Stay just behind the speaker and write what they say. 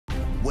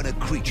When a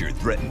creature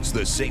threatens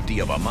the safety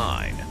of a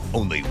mine,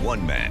 only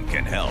one man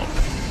can help.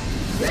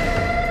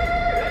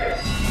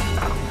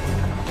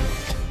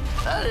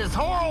 That is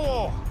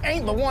horrible.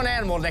 Ain't but one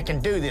animal that can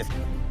do this.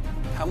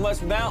 How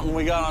much mountain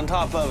we got on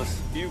top of us?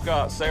 You've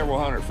got several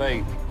hundred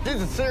feet. This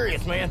is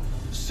serious, man.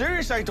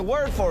 Serious ain't the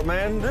word for it,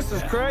 man. This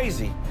is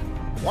crazy.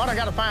 What I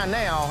gotta find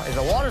now is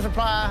a water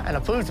supply and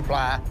a food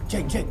supply.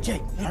 Jake,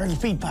 there's the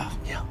feed pile.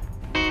 Yeah.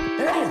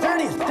 There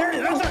it is.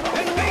 There's the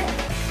big.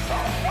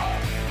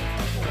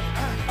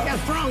 How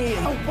strong he is.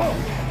 Oh, whoa.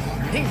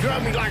 He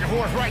drugged me like a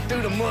horse right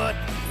through the mud.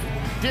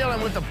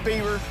 Dealing with the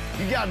beaver,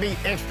 you gotta be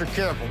extra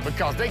careful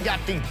because they got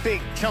these big,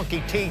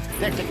 chunky teeth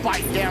that can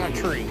bite down a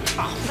tree.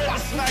 Oh, I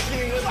smacked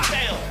you with a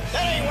tail.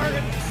 That ain't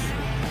working.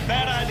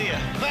 Bad idea.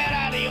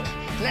 Bad idea.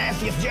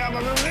 Nastiest job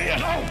I've ever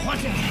did. Oh,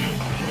 watch it.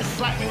 He just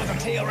slapped me with a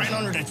tail right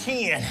under the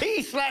chin.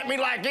 He slapped me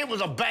like it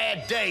was a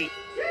bad day.